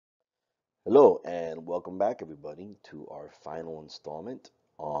Hello and welcome back, everybody, to our final installment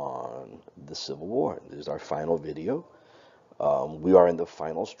on the Civil War. This is our final video. We are in the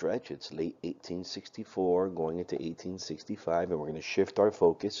final stretch. It's late 1864, going into 1865, and we're going to shift our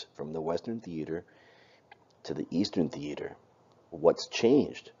focus from the Western Theater to the Eastern Theater. What's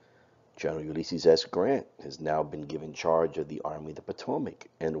changed? General Ulysses S. Grant has now been given charge of the Army of the Potomac,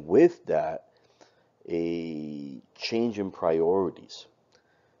 and with that, a change in priorities.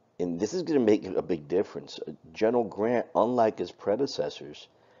 And this is going to make a big difference. General Grant, unlike his predecessors,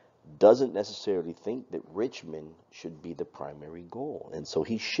 doesn't necessarily think that Richmond should be the primary goal. And so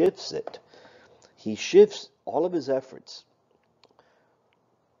he shifts it. He shifts all of his efforts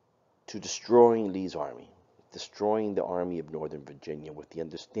to destroying Lee's army, destroying the Army of Northern Virginia, with the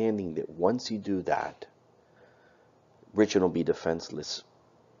understanding that once you do that, Richmond will be defenseless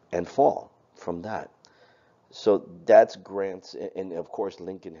and fall from that. So that's Grant's, and of course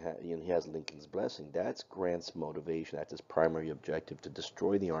Lincoln, he has Lincoln's blessing. That's Grant's motivation. That's his primary objective, to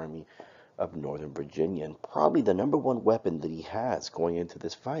destroy the Army of Northern Virginia. And probably the number one weapon that he has going into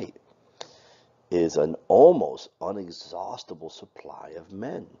this fight is an almost unexhaustible supply of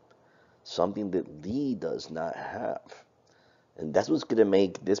men, something that Lee does not have. And that's what's going to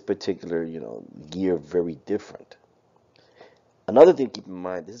make this particular, year very different. Another thing to keep in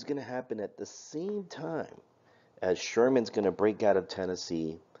mind, this is going to happen at the same time as Sherman's going to break out of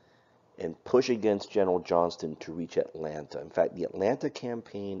Tennessee and push against General Johnston to reach Atlanta. In fact, the Atlanta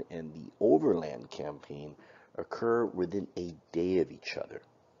campaign and the Overland campaign occur within a day of each other.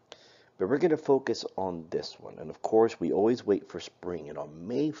 But we're going to focus on this one. And of course, we always wait for spring. And on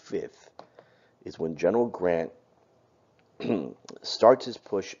May 5th is when General Grant starts his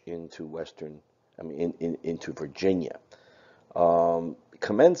push into into Virginia,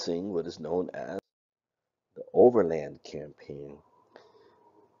 commencing what is known as the Overland Campaign.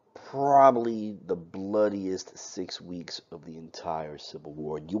 Probably the bloodiest 6 weeks of the entire Civil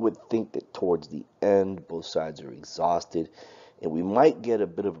War. You would think that towards the end, both sides are exhausted, and we might get a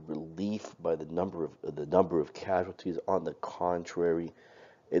bit of relief by the number of casualties. On the contrary,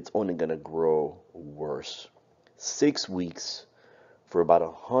 it's only going to grow worse. 6 weeks for about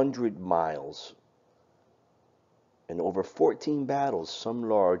 100 miles and over 14 battles, some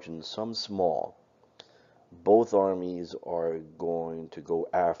large and some small. Both armies are going to go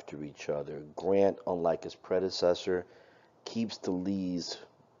after each other. Grant, unlike his predecessor, keeps to Lee's,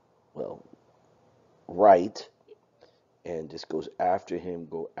 well, right, and just goes after him,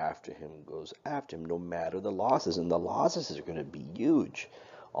 goes after him, no matter the losses. And the losses are going to be huge.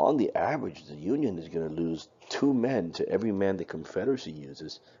 On the average, the Union is going to lose 2 men to every man the Confederacy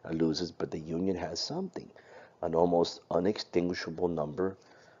loses, but the Union has something, an almost unextinguishable number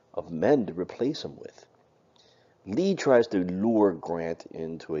of men to replace them with. Lee tries to lure Grant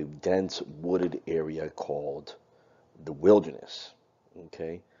into a dense wooded area called the Wilderness.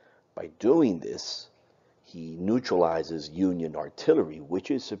 Okay? By doing this, he neutralizes Union artillery, which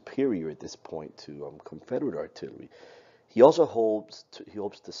is superior at this point to Confederate artillery. He also hopes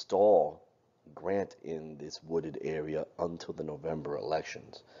to stall Grant in this wooded area until the November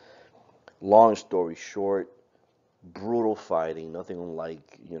elections. Long story short, brutal fighting, nothing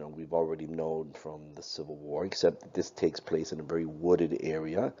like we've already known from the Civil War, except that this takes place in a very wooded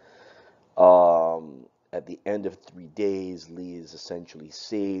area. At the end of 3 days, Lee is essentially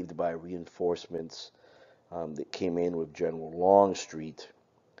saved by reinforcements that came in with General Longstreet.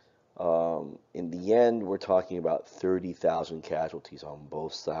 In the end, we're talking about 30,000 casualties on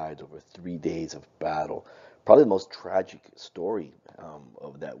both sides over 3 days of battle. Probably the most tragic story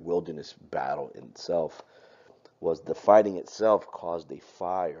of that wilderness battle in itself was the fighting itself caused a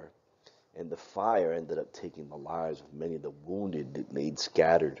fire, and the fire ended up taking the lives of many of the wounded that laid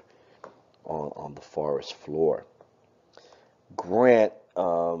scattered on the forest floor. Grant,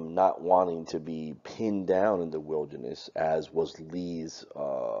 not wanting to be pinned down in the wilderness, as was Lee's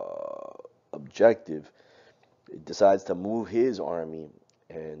objective, decides to move his army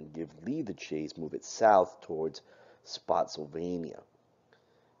and give Lee the chase, move it south towards Spotsylvania.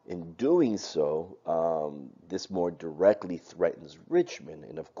 In doing so, this more directly threatens Richmond,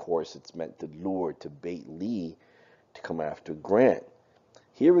 and of course, it's meant to lure, to bait Lee to come after Grant.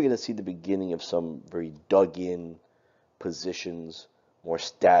 Here we're going to see the beginning of some very dug-in positions, more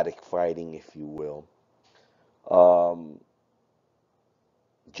static fighting, if you will.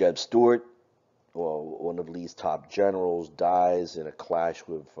 Jeb Stuart, well, one of Lee's top generals, dies in a clash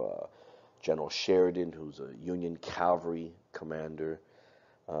with General Sheridan, who's a Union cavalry commander.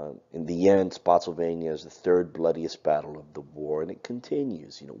 In the end, Spotsylvania is the third bloodiest battle of the war, and it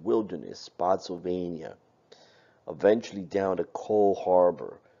continues. Wilderness, Spotsylvania, eventually down to Cole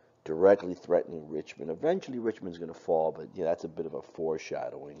Harbor, directly threatening Richmond. Eventually, Richmond's going to fall, but yeah, that's a bit of a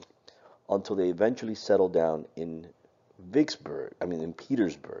foreshadowing until they eventually settle down in in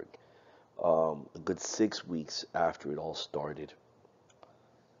Petersburg, a good 6 weeks after it all started.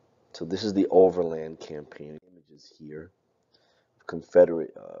 So this is the Overland Campaign. Images here,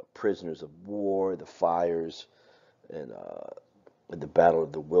 Confederate prisoners of war, the fires, and the Battle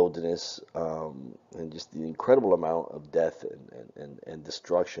of the Wilderness, and just the incredible amount of death and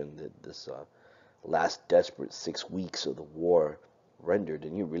destruction that this last desperate 6 weeks of the war rendered.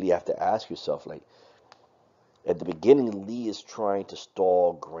 And you really have to ask yourself, like, at the beginning, Lee is trying to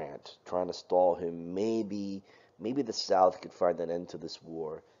stall Grant, trying to stall him. Maybe the South could find an end to this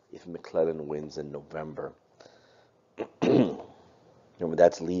war if McClellan wins in November. Remember,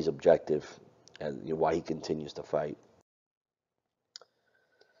 that's Lee's objective, and why he continues to fight.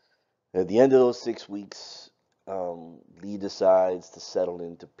 At the end of those 6 weeks, Lee decides to settle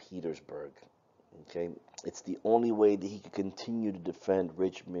into Petersburg. Okay, it's the only way that he could continue to defend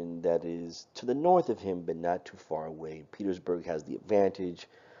Richmond, that is to the north of him, but not too far away. Petersburg has the advantage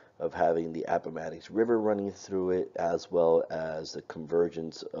of having the Appomattox River running through it, as well as the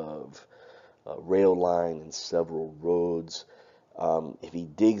convergence of rail line and several roads. If he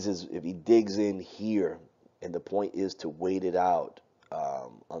digs in here, and the point is to wait it out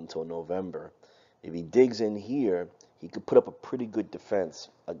until November. If he digs in here, he could put up a pretty good defense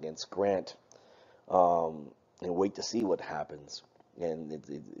against Grant, and wait to see what happens. And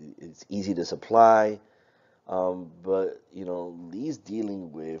it's easy to supply, but Lee's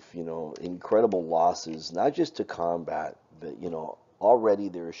dealing with incredible losses, not just to combat, but already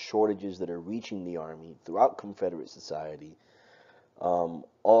there are shortages that are reaching the army throughout Confederate society.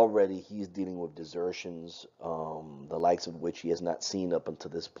 Already he's dealing with desertions, the likes of which he has not seen up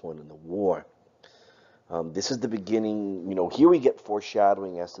until this point in the war. This is the beginning, here we get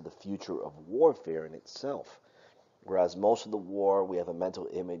foreshadowing as to the future of warfare in itself. Whereas most of the war, we have a mental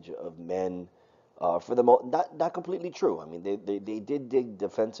image of men, for the most, not completely true. I mean, they did dig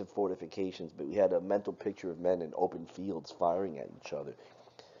defensive fortifications, but we had a mental picture of men in open fields firing at each other.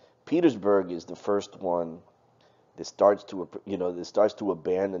 Petersburg is the first one that starts to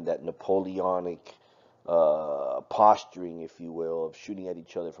abandon that Napoleonic posturing, if you will, of shooting at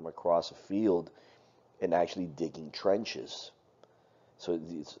each other from across a field and actually digging trenches. So it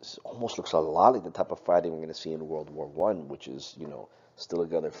almost looks a lot like the type of fighting we're going to see in World War One, which is still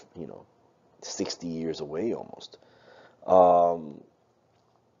another 60 years away almost.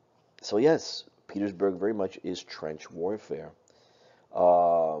 So yes, Petersburg very much is trench warfare.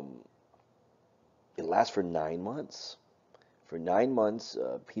 It lasts for 9 months. For 9 months,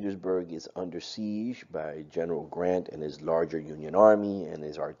 Petersburg is under siege by General Grant and his larger Union Army and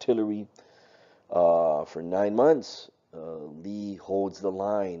his artillery. For 9 months, Lee holds the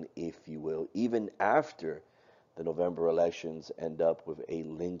line, if you will, even after the November elections end up with a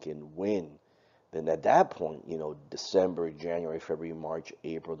Lincoln win. Then at that point, December, January, February, March,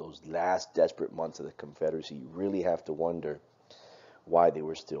 April, those last desperate months of the Confederacy, you really have to wonder why they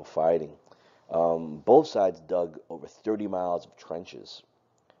were still fighting. Both sides dug over 30 miles of trenches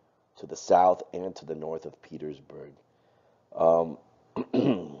to the south and to the north of Petersburg. Um,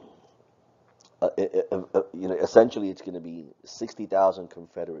 Essentially, it's going to be 60,000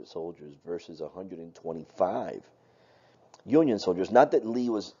 Confederate soldiers versus 125 Union soldiers. Not that Lee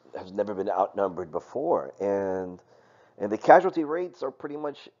has never been outnumbered before, and the casualty rates are pretty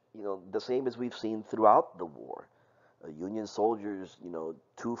much the same as we've seen throughout the war. Union soldiers,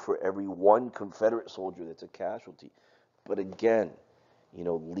 two for every one Confederate soldier that's a casualty. But again,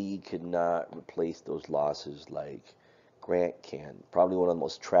 Lee could not replace those losses like Grant can. Probably one of the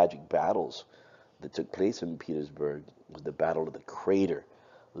most tragic battles that took place in Petersburg was the Battle of the Crater.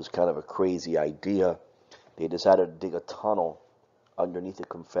 It was kind of a crazy idea. They decided to dig a tunnel underneath the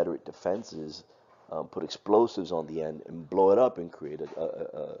Confederate defenses, put explosives on the end, and blow it up and create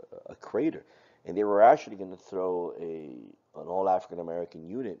a crater. And they were actually going to throw an all African American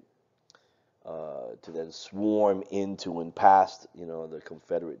unit to then swarm into and past, the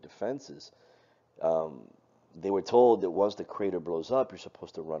Confederate defenses. They were told that once the crater blows up, you're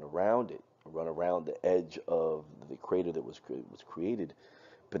supposed to run around it, run around the edge of the crater that was created.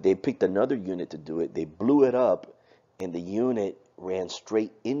 But they picked another unit to do it. They blew it up, and the unit ran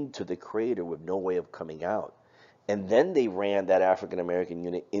straight into the crater with no way of coming out. And then they ran that African American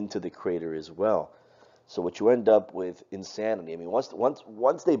unit into the crater as well. So what you end up with, insanity. I mean,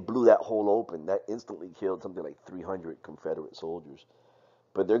 once they blew that hole open, that instantly killed something like 300 Confederate soldiers.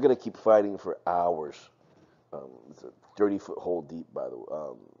 But they're going to keep fighting for hours. It's a 30-foot hole deep, by the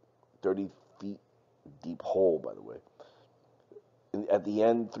way. 30 feet deep hole, by the way. At the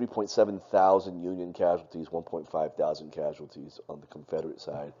end, 3.7 thousand Union casualties, 1.5 thousand casualties on the Confederate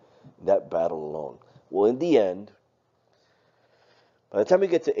side. That battle alone. Well, in the end, by the time we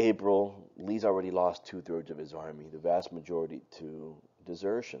get to April, Lee's already lost two-thirds of his army, the vast majority to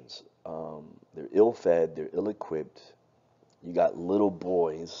desertions. They're ill-fed, they're ill-equipped. You got little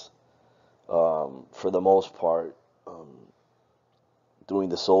boys, for the most part, doing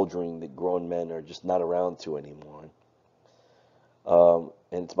the soldiering that grown men are just not around to anymore. And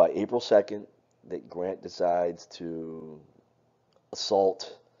it's by April 2nd that Grant decides to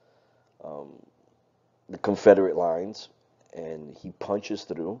assault um, the Confederate lines, and he punches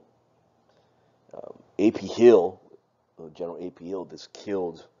through. A.P. Hill, General A.P. Hill, is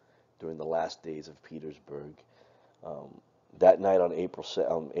killed during the last days of Petersburg. Um, that night on April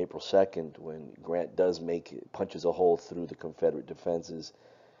 2nd, when Grant does punches a hole through the Confederate defenses,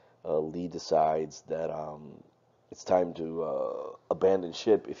 Lee decides that it's time to abandon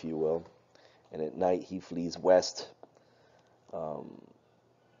ship, if you will. And at night he flees west um,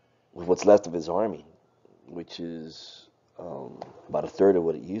 with what's left of his army, which is about a third of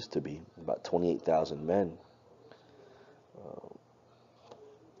what it used to be, about 28,000 men.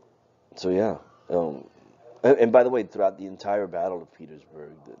 So yeah. And by the way, throughout the entire Battle of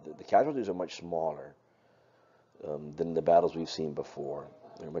Petersburg, the casualties are much smaller than the battles we've seen before.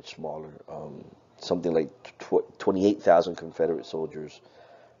 They're much smaller. Something like 28,000 Confederate soldiers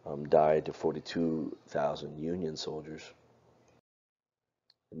died to 42,000 Union soldiers.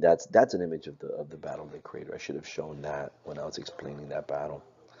 And that's an image of the Battle of the Crater. I should have shown that when I was explaining that battle.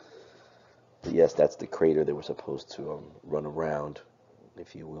 But yes, that's the crater they were supposed to run around,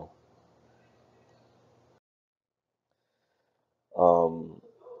 if you will. Um,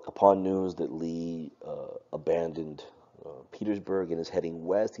 Upon news that Lee abandoned Petersburg and is heading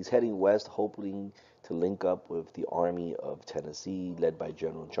west, he's heading west hoping to link up with the Army of Tennessee, led by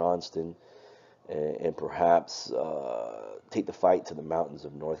General Johnston, and perhaps take the fight to the mountains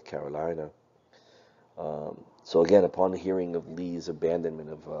of North Carolina. So again, upon hearing of Lee's abandonment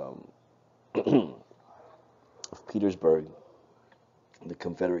of Petersburg, the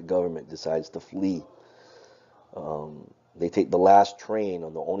Confederate government decides to flee. They take the last train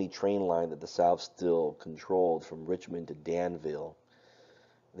on the only train line that the South still controlled from Richmond to Danville.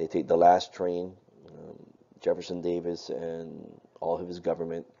 They take the last train, Jefferson Davis and all of his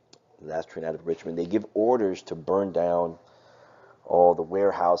government, the last train out of Richmond. They give orders to burn down all the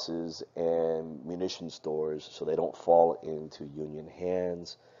warehouses and munition stores so they don't fall into Union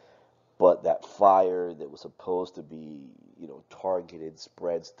hands. But that fire that was supposed to be, targeted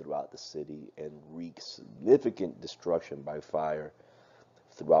spreads throughout the city and wreaks significant destruction by fire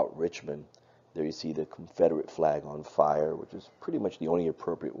throughout Richmond. There you see the Confederate flag on fire, which is pretty much the only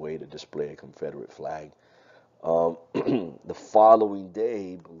appropriate way to display a Confederate flag. The following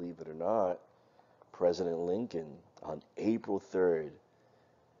day, believe it or not, President Lincoln, on April 3rd,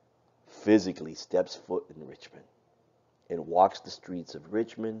 physically steps foot in Richmond and walks the streets of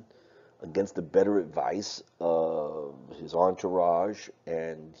Richmond against the better advice of his entourage,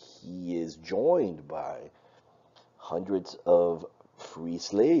 and he is joined by hundreds of free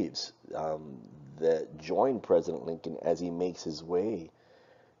slaves that join President Lincoln as he makes his way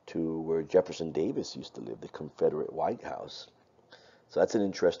to where Jefferson Davis used to live, the Confederate White House. So that's an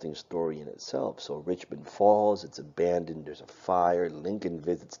interesting story in itself. So Richmond falls, it's abandoned, there's a fire, Lincoln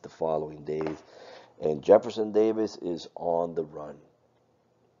visits the following days, and Jefferson Davis is on the run.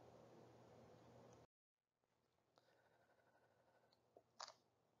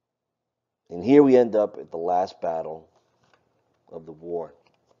 And here we end up at the last battle of the war.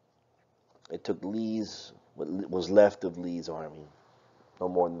 It took what was left of Lee's army, no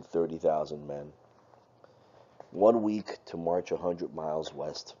more than 30,000 men, 1 week to march 100 miles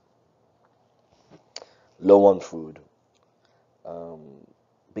west, low on food.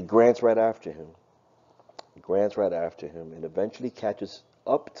 But Grant's right after him, and eventually catches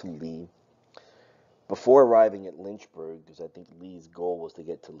up to Lee before arriving at Lynchburg, because I think Lee's goal was to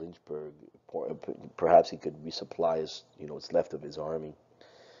get to Lynchburg. Perhaps he could resupply what's left of his army.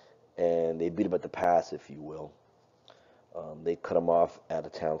 And they beat him at the pass, if you will. They cut him off at a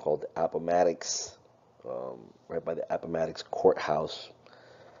town called Appomattox, right by the Appomattox courthouse.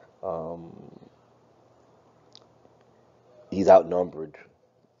 Um, he's outnumbered,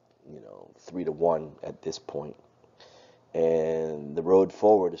 3-1 at this point. And the road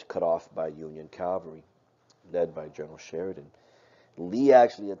forward is cut off by Union cavalry, led by General Sheridan. Lee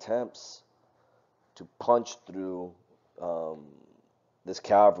actually attempts to punch through this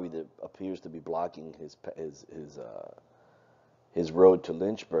cavalry that appears to be blocking his road to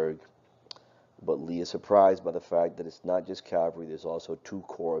Lynchburg. But Lee is surprised by the fact that it's not just cavalry, there's also two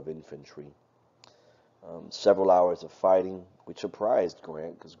corps of infantry. Several hours of fighting, which surprised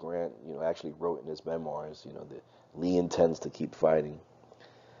Grant, because Grant, actually wrote in his memoirs, that Lee intends to keep fighting.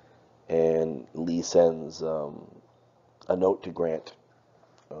 And Lee sends a note to Grant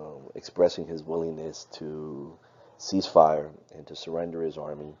expressing his willingness to cease fire and to surrender his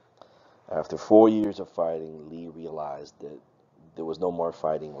army. After 4 years of fighting, Lee realized that there was no more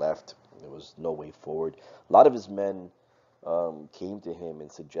fighting left. There was no way forward. A lot of his men came to him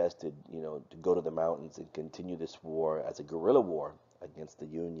and suggested, to go to the mountains and continue this war as a guerrilla war against the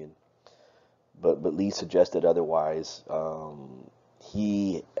Union. But Lee suggested otherwise.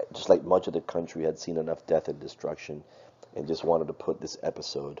 He, just like much of the country, had seen enough death and destruction, and just wanted to put this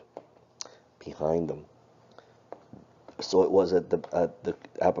episode behind them. So it was at the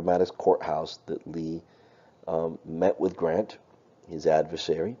Appomattox courthouse that Lee met with Grant, his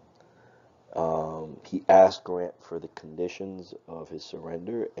adversary. He asked Grant for the conditions of his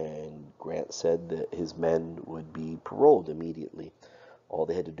surrender, and Grant said that his men would be paroled immediately. All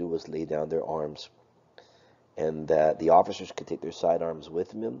they had to do was lay down their arms, and that the officers could take their sidearms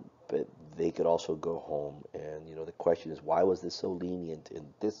with them, but they could also go home. And the question is, why was this so lenient? And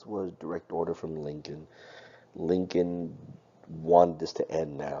this was direct order from Lincoln. Lincoln wanted this to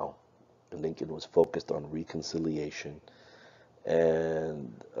end now. Lincoln was focused on reconciliation,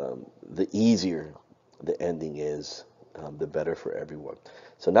 and the easier the ending is, the better for everyone.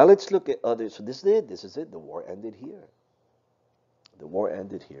 So now let's look at others. So this is it. This is it. The war ended here. The war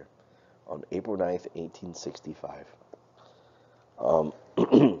ended here on April 9th, 1865. Um,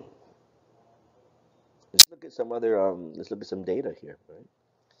 let's look at some other. Let's look at some data here. Right?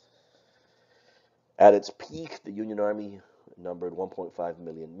 At its peak, the Union Army numbered 1.5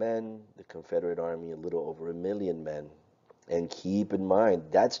 million men. The Confederate Army a little over 1 million men. And keep in mind,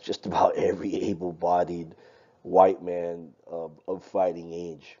 that's just about every able-bodied white man of fighting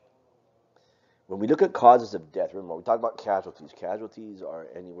age. When we look at causes of death, remember, we talk about casualties. Casualties are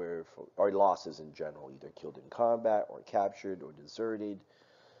anywhere from, or losses in general, either killed in combat or captured or deserted.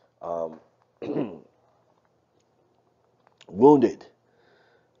 Um, Wounded,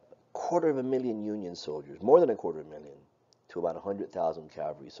 250,000 Union soldiers, more than a 250,000, to about 100,000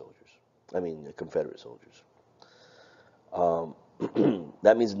 cavalry soldiers. I mean, Confederate soldiers. Um,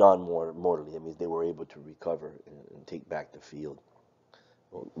 that means non-mortally. That means they were able to recover and take back the field,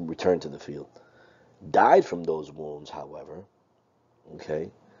 or return to the field. Died from those wounds, however.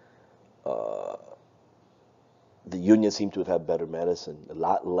 Okay, uh, the Union seemed to have had better medicine. A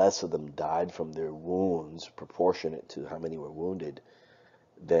lot less of them died from their wounds, proportionate to how many were wounded,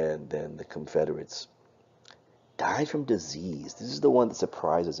 than the Confederates. Died from disease. This is the one that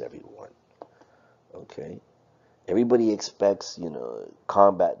surprises everyone. Okay, everybody expects,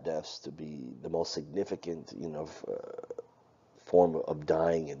 combat deaths to be the most significant, form of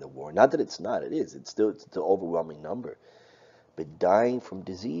dying in the war. Not that it's not, it is. It's the overwhelming number. But dying from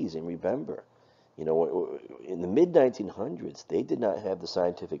disease, and remember, in the mid 1900s, they did not have the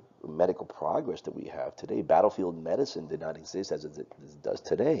scientific medical progress that we have today. Battlefield medicine did not exist as it does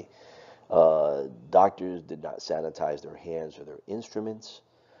today. Doctors did not sanitize their hands or their instruments.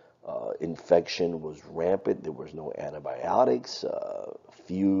 Infection was rampant. There was no antibiotics.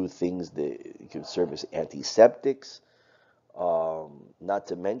 Few things that could serve as antiseptics. Not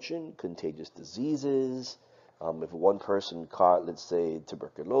to mention contagious diseases. If one person caught, let's say,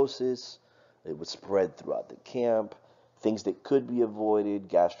 tuberculosis, it would spread throughout the camp. Things that could be avoided,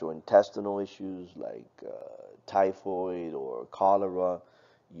 gastrointestinal issues like typhoid or cholera,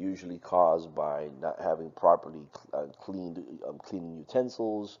 usually caused by not having properly cleaned cleaning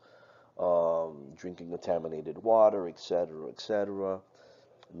utensils, drinking contaminated water, etc., etc.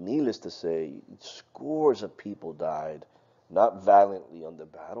 Needless to say, scores of people died, not violently on the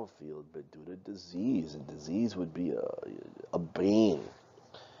battlefield, but due to disease. And disease would be a bane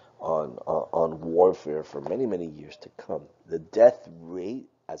on warfare for many, many years to come. The death rate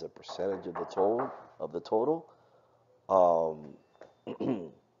as a percentage of the total, um,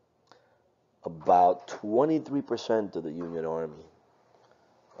 about 23% of the Union Army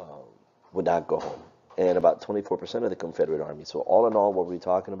um, would not go home, and about 24% of the Confederate Army. So all in all, what we're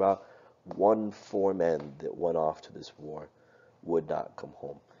talking about, 4 men that went off to this war would not come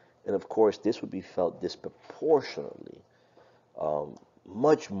home. And of course, this would be felt disproportionately, um,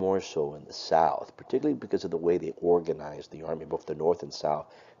 much more so in the South, particularly because of the way they organized the Army, both the North and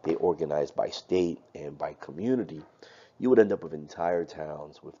South. They organized by state and by community. You would end up with entire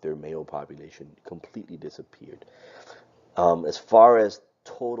towns with their male population completely disappeared. As far as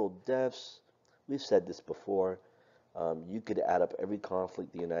total deaths, we've said this before, You could add up every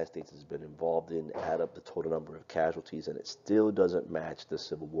conflict the United States has been involved in, add up the total number of casualties, and it still doesn't match the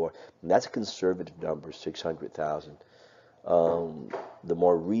Civil War. And that's a conservative number, 600,000. The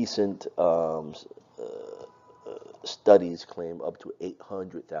more recent studies claim up to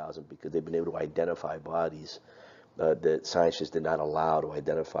 800,000 because they've been able to identify bodies that scientists did not allow to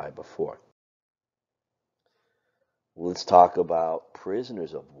identify before. Let's talk about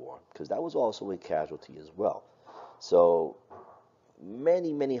prisoners of war, because that was also a casualty as well. So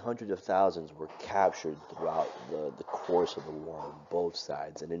many, many hundreds of thousands were captured throughout the course of the war on both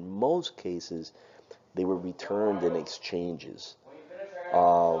sides. And in most cases, they were returned in exchanges.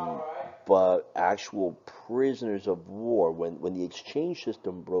 Um, but actual prisoners of war, when the exchange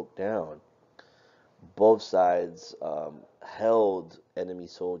system broke down, both sides held enemy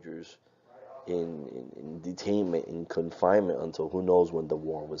soldiers in detainment, in confinement until who knows when the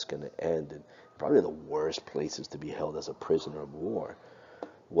war was going to end. And probably the worst places to be held as a prisoner of war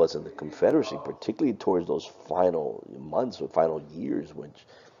was in the Confederacy, particularly towards those final months or final years, which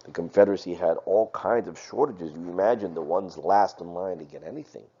the Confederacy had all kinds of shortages. You imagine the ones last in line to get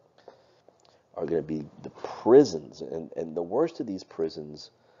anything are going to be the prisons. And the worst of these prisons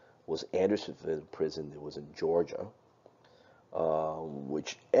was Andersonville prison. It was in Georgia,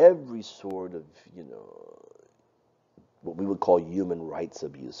 which every sort of, what we would call human rights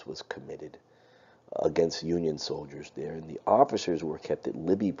abuse was committed against Union soldiers there. And the officers were kept at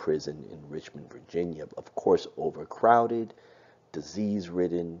Libby Prison in Richmond, Virginia. Of course, overcrowded,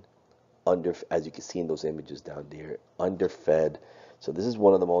 disease-ridden, as you can see in those images down there, underfed. So this is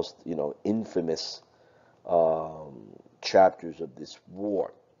one of the most, infamous chapters of this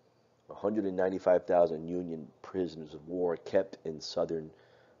war. 195,000 Union prisoners of war kept in southern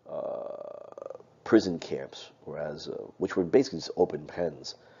prison camps, which were basically just open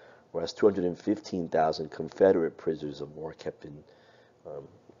pens, whereas 215,000 Confederate prisoners of war kept in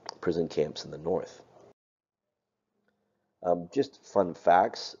prison camps in the north. Just fun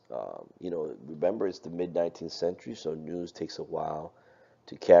facts, remember it's the mid-19th century, so news takes a while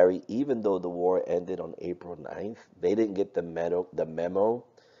to carry. Even though the war ended on April 9th, they didn't get the memo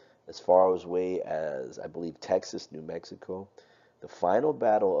as far away as, I believe, Texas, New Mexico. The final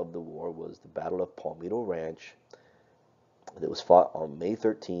battle of the war was the Battle of Palmito Ranch. That was fought on May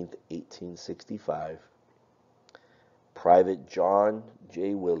 13th, 1865. Private John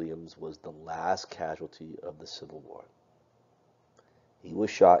J. Williams was the last casualty of the Civil War. He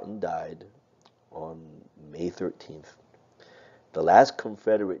was shot and died on May 13th. The last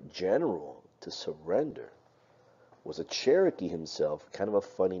Confederate general to surrender was a Cherokee himself, kind of a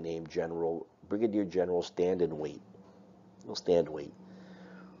funny name, Brigadier General Stantonwait,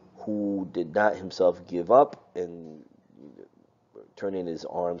 who did not himself give up and turn in his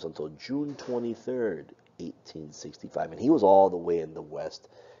arms until June 23rd, 1865. And he was all the way in the West,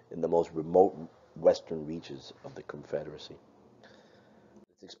 in the most remote western reaches of the Confederacy.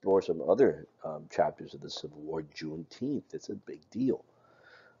 Let's explore some other chapters of the Civil War. Juneteenth, it's a big deal.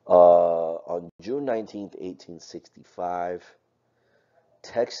 On June 19th, 1865,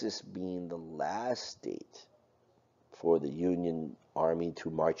 Texas being the last state for the Union Army to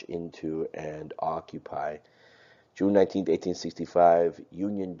march into and occupy, June 19th, 1865,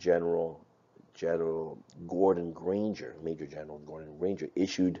 Union General Gordon Granger, Major General Gordon Granger,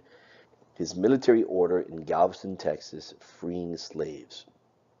 issued his military order in Galveston, Texas, freeing slaves.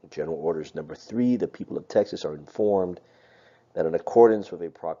 General Orders Number 3, the people of Texas are informed that in accordance with a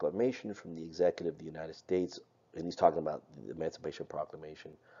proclamation from the Executive of the United States, and he's talking about the Emancipation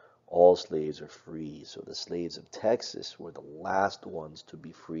Proclamation, all slaves are free. So the slaves of Texas were the last ones to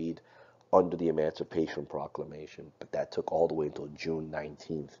be freed under the Emancipation Proclamation, but that took all the way until June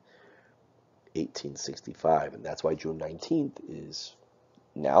 19th, 1865, and that's why June 19th is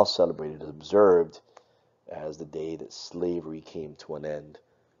now celebrated and observed as the day that slavery came to an end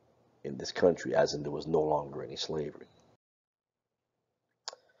in this country, as in there was no longer any slavery.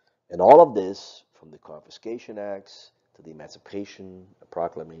 And all of this, from the Confiscation Acts to the Emancipation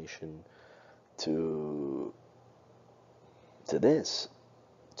Proclamation to the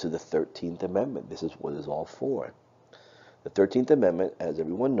 13th Amendment, this is what it's all for. The 13th Amendment, as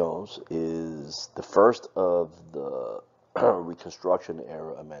everyone knows, is the first of the Reconstruction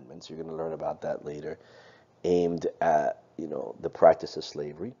era amendments. You're going to learn about that later, aimed at, the practice of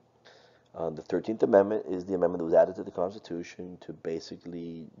slavery. The 13th Amendment is the amendment that was added to the Constitution to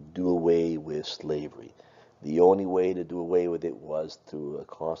basically do away with slavery. The only way to do away with it was through a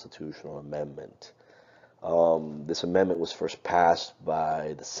constitutional amendment. This amendment was first passed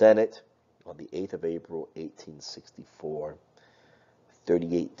by the Senate on the 8th of April, 1864,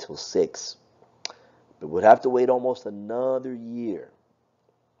 38 till 6. But we'd have to wait almost another year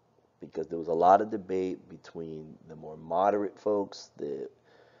because there was a lot of debate between the more moderate folks that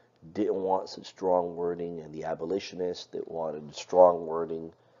didn't want such strong wording and the abolitionists that wanted strong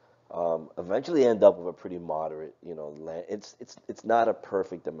wording. Eventually end up with a pretty moderate, it's not a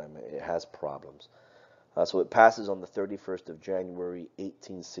perfect amendment. It has problems. So it passes on the 31st of January,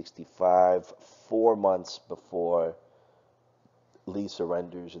 1865, 4 months before Lee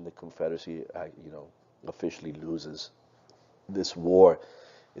surrenders and the Confederacy, officially loses this war.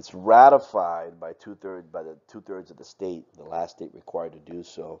 It's ratified by the two-thirds of the state, the last state required to do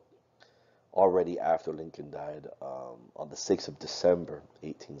so, already after Lincoln died on the 6th of December,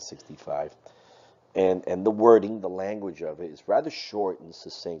 1865. And the wording, the language of it is rather short and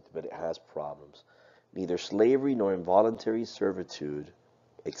succinct, but it has problems. Neither slavery nor involuntary servitude,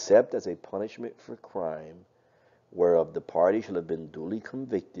 except as a punishment for crime, whereof the party shall have been duly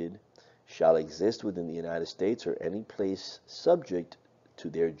convicted, shall exist within the United States or any place subject to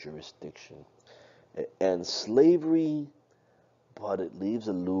their jurisdiction. And slavery, but it leaves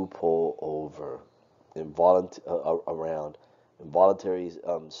a loophole around involuntary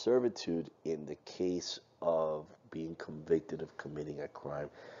servitude in the case of being convicted of committing a crime.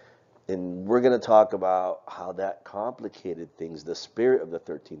 And we're going to talk about how that complicated things, the spirit of the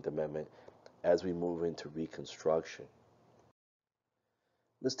 13th Amendment, as we move into Reconstruction.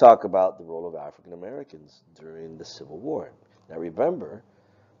 Let's talk about the role of African Americans during the Civil War. Now remember,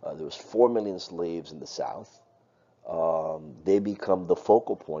 there was 4 million slaves in the South. They become the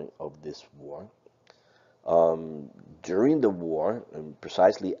focal point of this war. During the war, and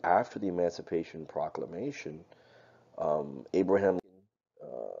precisely after the Emancipation Proclamation, Abraham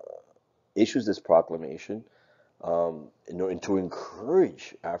issues this proclamation to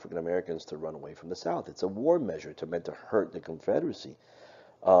encourage African Americans to run away from the South. It's a war measure meant to hurt the Confederacy.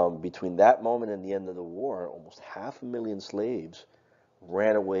 Between that moment and the end of the war, almost 500,000 slaves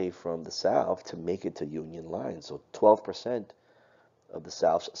ran away from the South to make it to Union lines. So 12% of the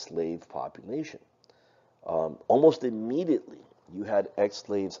South's slave population. Almost immediately, you had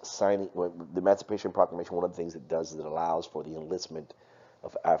ex-slaves signing the Emancipation Proclamation. One of the things it does is it allows for the enlistment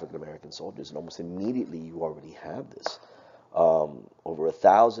of African American soldiers, and almost immediately you already have this. Over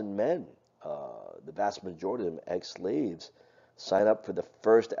 1,000 men, the vast majority of them ex-slaves, sign up for the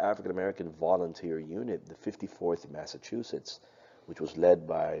first African American volunteer unit, the 54th Massachusetts, which was led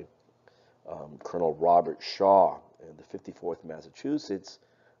by Colonel Robert Shaw. And the 54th Massachusetts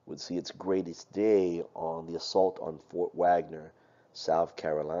would see its greatest day on the assault on Fort Wagner, South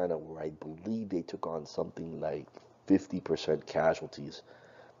Carolina, where I believe they took on something like 50% casualties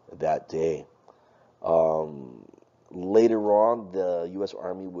that day. Later on, the U.S.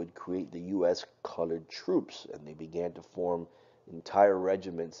 Army would create the U.S. Colored Troops, and they began to form entire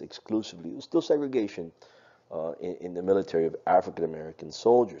regiments exclusively. It was still segregation in the military of African American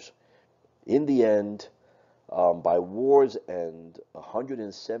soldiers. In the end, by war's end,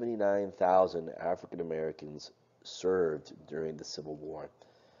 179,000 African Americans served during the Civil War,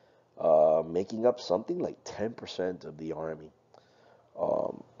 making up something like 10% of the Army.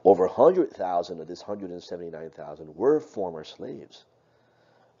 Over 100,000 of this 179,000 were former slaves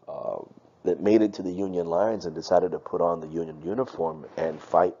that made it to the Union lines and decided to put on the Union uniform and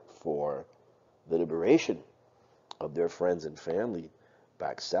fight for the liberation of their friends and family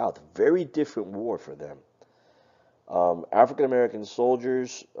back south. Very different war for them. African American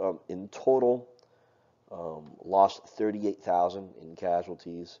soldiers in total lost 38,000 in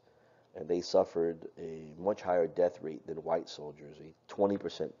casualties, and they suffered a much higher death rate than white soldiers, a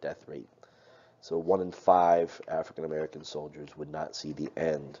 20% death rate. So 1 in 5 African American soldiers would not see the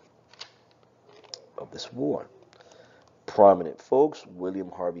end of this war. Prominent folks: William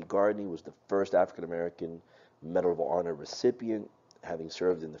Harvey Gardner was the first African American Medal of Honor recipient, having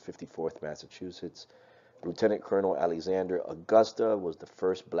served in the 54th Massachusetts. Lieutenant Colonel Alexander Augusta was the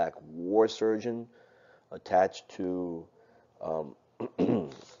first black war surgeon attached to the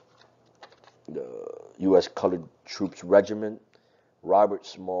U.S. Colored Troops Regiment. Robert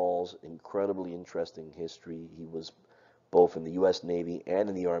Small's incredibly interesting history. He was both in the U.S. Navy and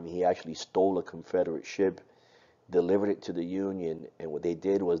in the Army. He actually stole a Confederate ship, delivered it to the Union, and what they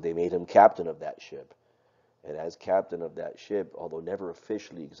did was they made him captain of that ship. And as captain of that ship, although never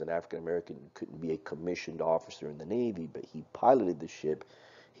officially, because an African American couldn't be a commissioned officer in the Navy, but he piloted the ship.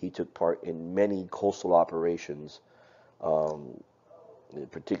 He took part in many coastal operations,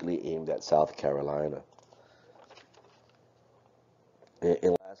 particularly aimed at South Carolina.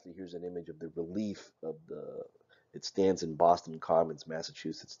 And lastly, here's an image of the relief of it stands in Boston Commons,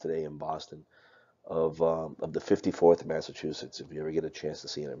 Massachusetts, today in Boston, of the 54th Massachusetts, if you ever get a chance to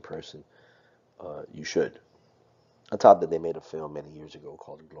see it in person. You should. On top of that, they made a film many years ago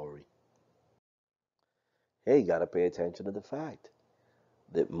called Glory. Hey, you got to pay attention to the fact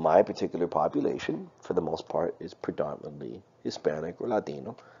that my particular population, for the most part, is predominantly Hispanic or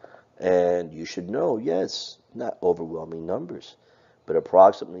Latino. And you should know, yes, not overwhelming numbers, but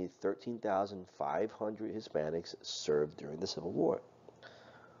approximately 13,500 Hispanics served during the Civil War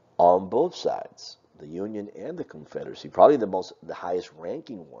on both sides, the Union and the Confederacy. Probably the highest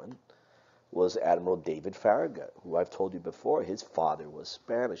ranking one was Admiral David Farragut, who I've told you before, his father was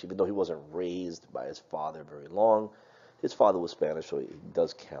Spanish, even though he wasn't raised by his father very long. His father was Spanish, so it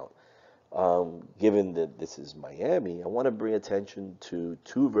does count. Given that this is Miami, I want to bring attention to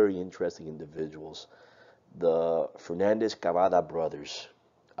two very interesting individuals, the Fernandez Cavada brothers,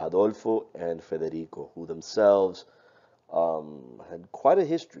 Adolfo and Federico, who themselves had quite a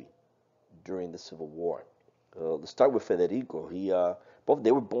history during the Civil War. Let's start with Federico. Both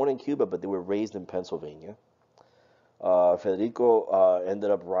they were born in Cuba, but they were raised in Pennsylvania. Federico ended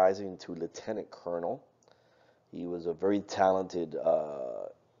up rising to lieutenant colonel. He was a very talented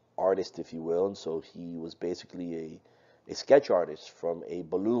artist, if you will, and so he was basically a sketch artist from a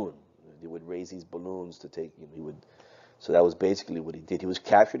balloon. He would raise these balloons to take. He would. So that was basically what he did. He was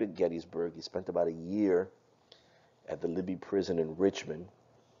captured at Gettysburg. He spent about a year at the Libby prison in Richmond.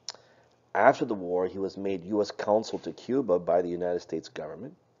 After the war, he was made U.S. consul to Cuba by the United States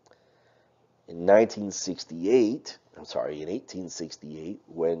government. In 1868,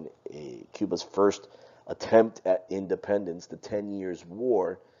 when Cuba's first attempt at independence, the 10 Years'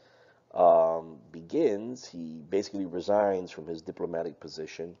 War, begins, he basically resigns from his diplomatic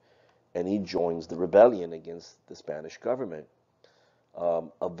position and he joins the rebellion against the Spanish government.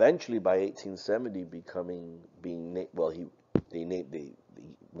 Eventually, by 1870,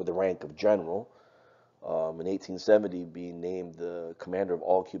 with the rank of general. In 1870, being named the commander of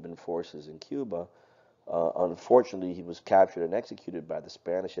all Cuban forces in Cuba. Unfortunately, he was captured and executed by the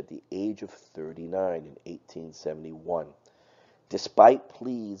Spanish at the age of 39 in 1871. Despite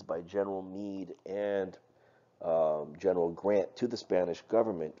pleas by General Meade and General Grant to the Spanish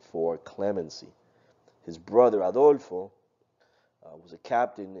government for clemency. His brother Adolfo was a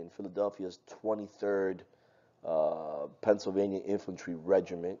captain in Philadelphia's 23rd Pennsylvania Infantry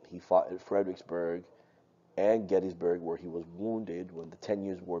Regiment. He fought at Fredericksburg and Gettysburg, where he was wounded when the 10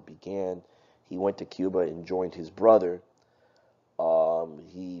 Years' War began. He went to Cuba and joined his brother.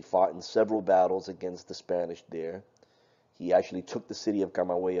 He fought in several battles against the Spanish there. He actually took the city of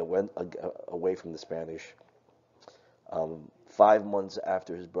Camagüey away from the Spanish. 5 months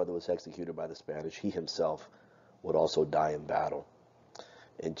after his brother was executed by the Spanish, he himself would also die in battle.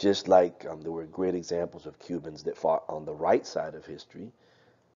 And just like there were great examples of Cubans that fought on the right side of history,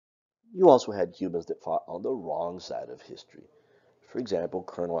 you also had Cubans that fought on the wrong side of history. For example,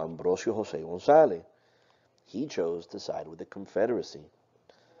 Colonel Ambrosio Jose Gonzalez. He chose to side with the Confederacy.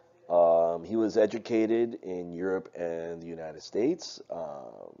 He was educated in Europe and the United States.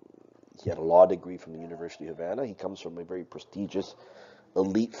 He had a law degree from the University of Havana. He comes from a very prestigious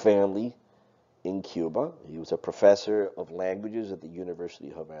elite family in Cuba. He was a professor of languages at the University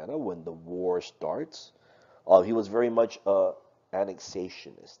of Havana when the war starts. He was very much an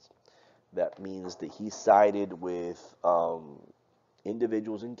annexationist. That means that he sided with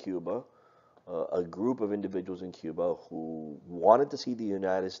individuals in Cuba, a group of individuals in Cuba who wanted to see the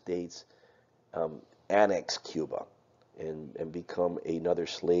United States annex Cuba and become another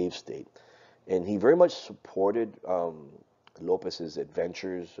slave state. And he very much supported Lopez's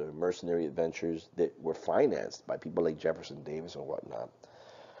adventures, mercenary adventures that were financed by people like Jefferson Davis and whatnot.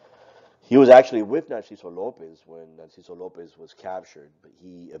 He was actually with Narciso Lopez when Narciso Lopez was captured, but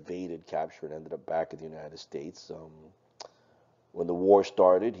he evaded capture and ended up back in the United States. When the war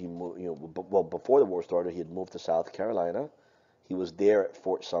started, he moved. Before the war started, he had moved to South Carolina. He was there at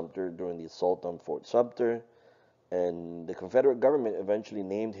Fort Sumter during the assault on Fort Sumter, and the Confederate government eventually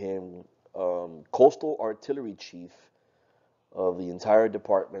named him Coastal Artillery Chief of the entire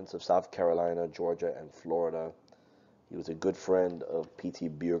departments of South Carolina, Georgia, and Florida. He was a good friend of P.T.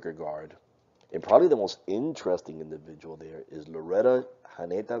 Beauregard. And probably the most interesting individual there is Loretta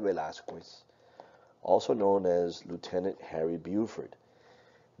Janeta Velasquez, also known as Lieutenant Harry Buford.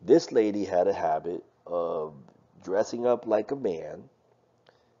 This lady had a habit of dressing up like a man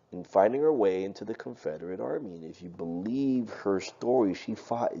and finding her way into the Confederate Army. And if you believe her story, she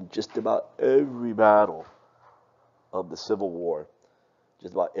fought in just about every battle of the Civil War.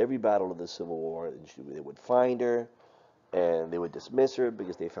 Just about every battle of the Civil War, and they would find her, and they would dismiss her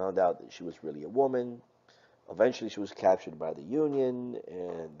because they found out that she was really a woman. Eventually, she was captured by the Union,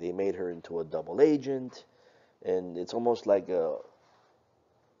 and they made her into a double agent. And it's almost like a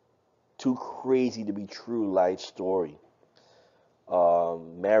too crazy to be true life story.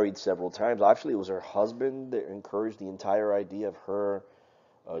 Married several times. Actually, it was her husband that encouraged the entire idea of her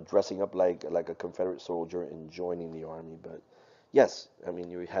dressing up like a Confederate soldier and joining the army. But yes, I mean,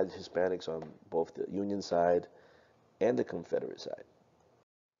 you had Hispanics on both the Union side and the Confederate side.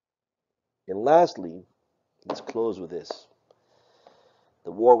 And lastly, let's close with this.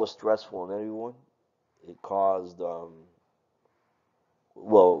 The war was stressful on everyone. It caused,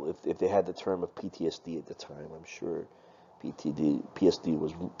 well, if they had the term of PTSD at the time, I'm sure PTSD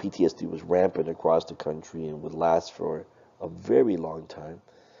was rampant across the country and would last for a very long time.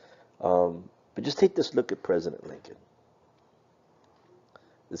 But just take this look at President Lincoln.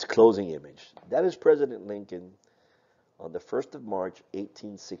 This closing image. That is President Lincoln on the 1st of March,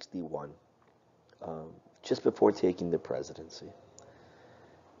 1861, um, just before taking the presidency.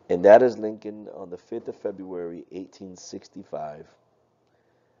 And that is Lincoln on the 5th of February, 1865,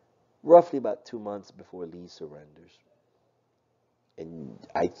 roughly about 2 months before Lee surrenders. And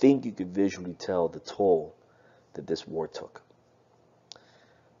I think you could visually tell the toll that this war took.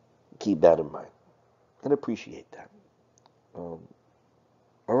 Keep that in mind and appreciate that. Um,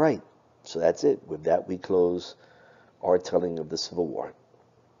 all right, so that's it. With that, we close our telling of the Civil War.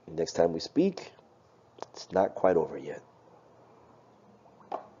 Next time we speak, it's not quite over yet.